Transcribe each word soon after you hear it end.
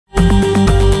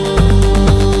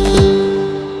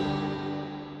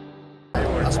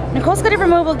Nicole Scudder for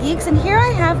Mobile Geeks, and here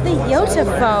I have the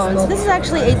YotaPhone. So this is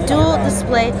actually a dual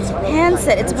display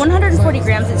handset. It's 140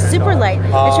 grams, it's super light.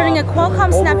 It's running a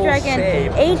Qualcomm Snapdragon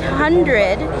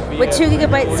 800 with 2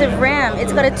 gigabytes of RAM.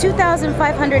 It's got a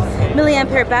 2,500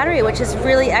 milliampere battery, which is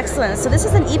really excellent. So this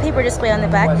is an e-paper display on the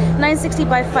back, 960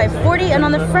 by 540, and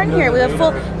on the front here we have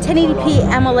full 1080p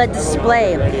AMOLED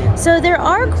display. So there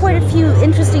are quite a few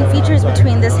interesting features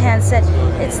between this handset.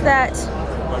 It's that,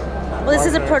 well, this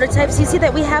is a prototype, so you see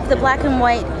that we have the black and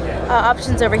white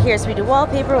options over here. So we do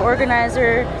wallpaper,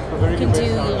 organizer, you can do,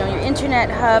 your internet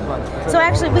hub. So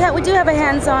actually we do have a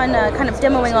hands-on kind of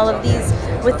demoing all of these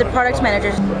with the product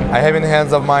managers. I have in the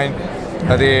hands of mine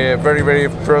the very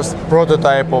first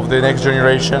prototype of the next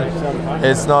generation.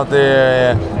 It's not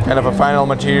the kind of a final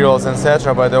materials,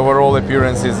 etc., but the overall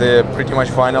appearance is pretty much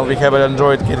final. We have an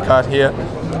Android KitKat here,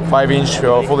 5-inch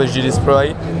Full HD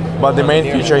display, but the main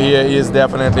feature here is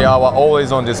definitely our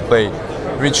always-on display,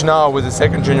 which now with the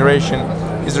second generation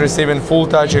is receiving full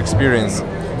touch experience.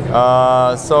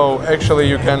 So actually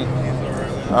you can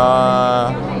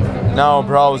now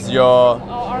browse your,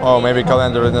 maybe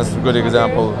calendar is a good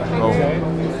example.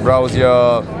 Browse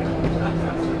your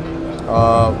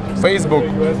Facebook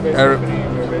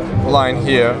line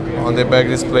here on the back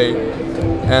display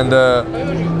and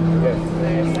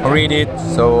read it.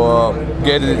 So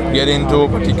get into a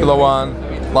particular one,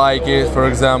 like it, for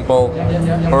example,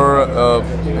 or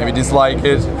maybe dislike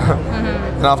it,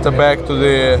 and after back to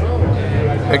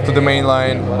the main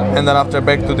line, and then after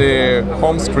back to the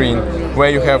home screen,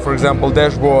 where you have, for example,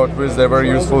 dashboard with the very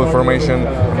useful information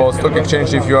about stock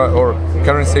exchange if you are, or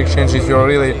currency exchange if you are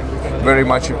really very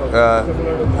much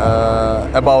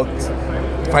about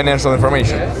financial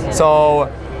information. So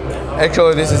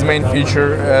actually this is main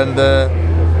feature, and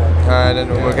then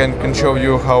we can show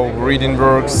you how reading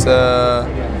works.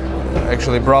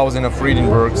 Actually browsing of reading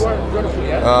works.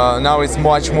 Now it's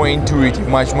much more intuitive,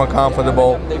 much more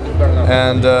comfortable,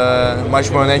 and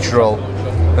much more natural.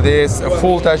 This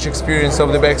full touch experience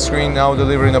of the back screen now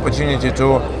delivering opportunity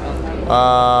to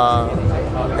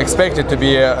expect it to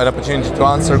be an opportunity to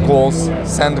answer calls,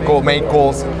 send call, make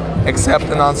calls, accept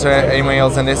and answer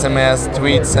emails and SMS,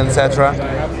 tweets, etc.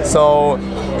 So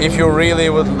if you really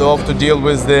would love to deal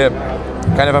with the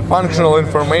kind of a functional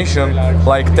information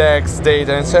like text,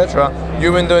 data, etc.,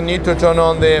 you even don't need to turn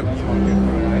on the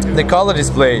color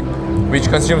display, which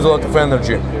consumes a lot of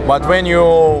energy. But when you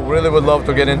really would love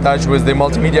to get in touch with the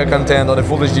multimedia content or the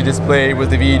Full HD display with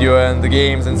the video and the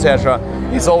games, etc.,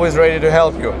 it's always ready to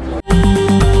help you.